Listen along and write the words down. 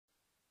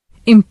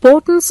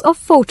Importance of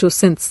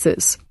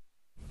photosynthesis.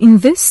 In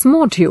this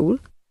module,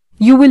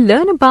 you will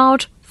learn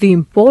about the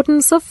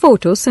importance of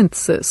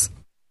photosynthesis.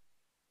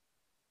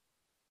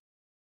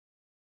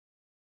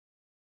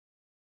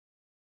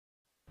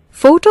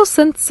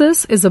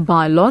 Photosynthesis is a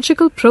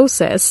biological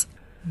process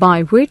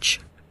by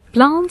which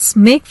plants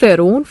make their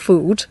own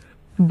food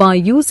by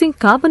using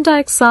carbon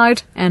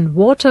dioxide and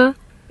water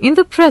in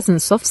the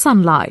presence of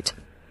sunlight.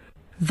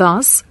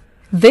 Thus,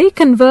 they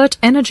convert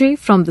energy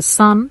from the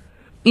sun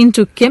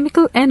into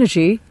chemical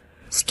energy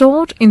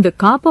stored in the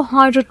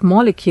carbohydrate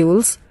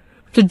molecules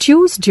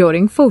produced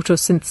during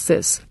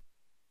photosynthesis.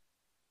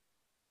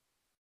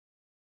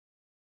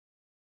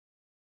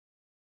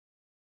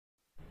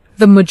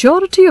 The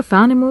majority of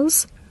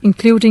animals,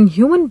 including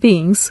human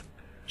beings,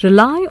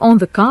 rely on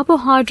the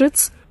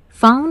carbohydrates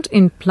found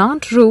in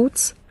plant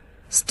roots,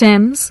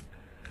 stems,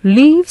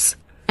 leaves,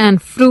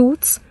 and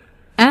fruits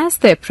as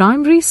their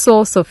primary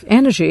source of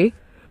energy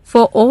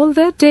for all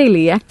their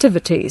daily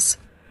activities.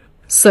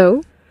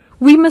 So,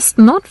 we must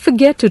not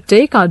forget to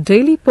take our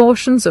daily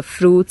portions of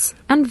fruits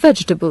and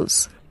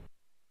vegetables.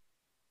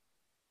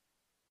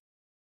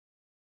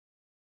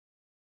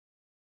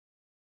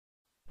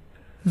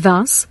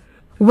 Thus,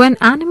 when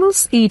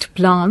animals eat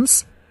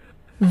plants,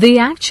 they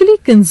actually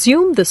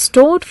consume the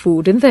stored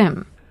food in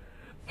them.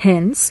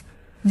 Hence,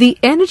 the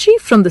energy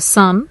from the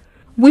sun,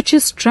 which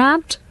is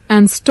trapped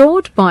and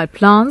stored by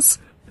plants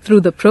through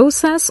the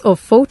process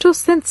of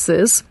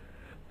photosynthesis,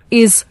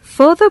 is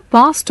further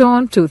passed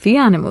on to the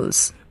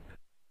animals.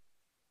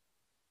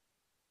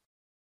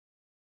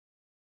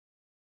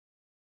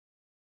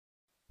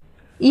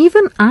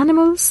 Even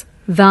animals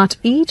that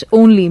eat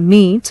only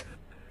meat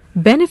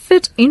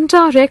benefit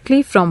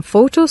indirectly from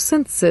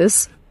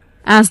photosynthesis,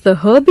 as the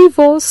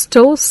herbivores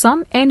store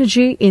some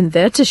energy in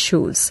their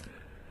tissues.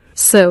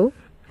 So,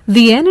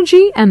 the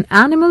energy an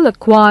animal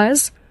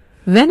acquires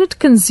when it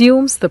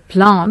consumes the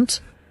plant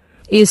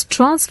is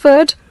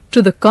transferred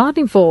to the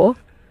carnivore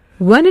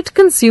when it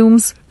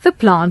consumes the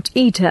plant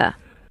eater.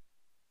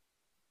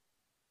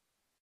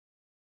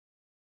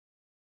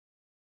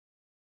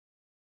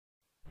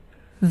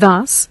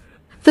 Thus,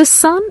 the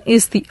sun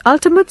is the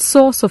ultimate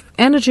source of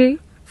energy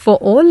for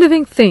all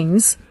living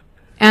things,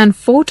 and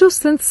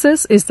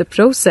photosynthesis is the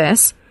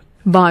process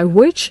by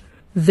which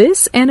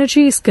this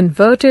energy is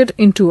converted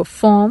into a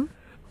form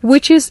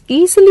which is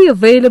easily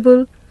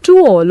available to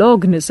all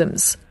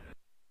organisms.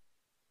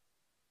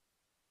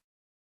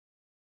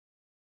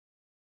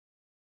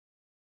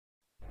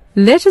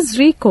 Let us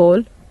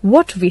recall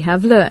what we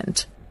have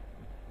learned.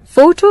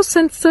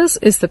 Photosynthesis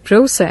is the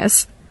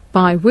process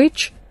by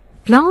which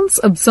plants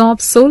absorb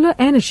solar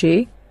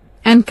energy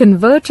and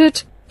convert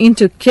it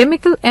into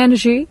chemical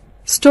energy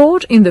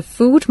stored in the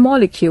food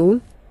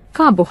molecule,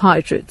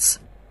 carbohydrates.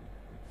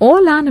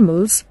 All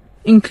animals,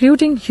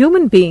 including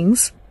human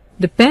beings,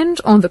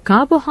 depend on the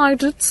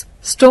carbohydrates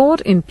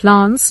stored in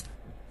plants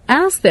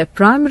as their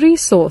primary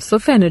source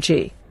of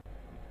energy.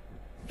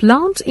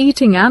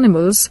 Plant-eating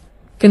animals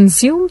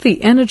consume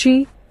the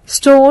energy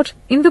stored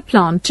in the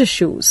plant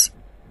tissues.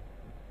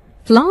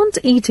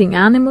 Plant-eating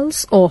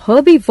animals or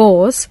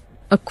herbivores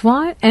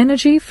acquire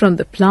energy from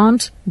the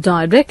plant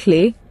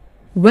directly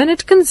when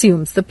it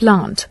consumes the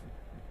plant.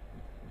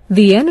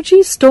 The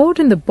energy stored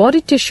in the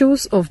body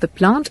tissues of the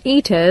plant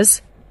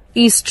eaters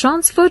is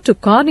transferred to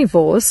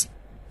carnivores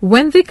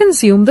when they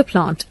consume the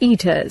plant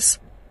eaters.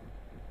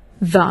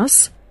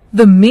 Thus,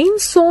 the main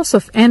source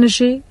of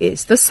energy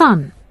is the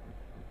sun.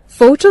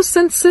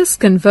 Photosynthesis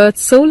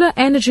converts solar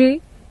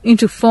energy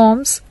into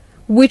forms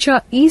which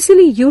are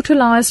easily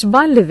utilized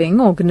by living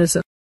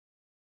organisms.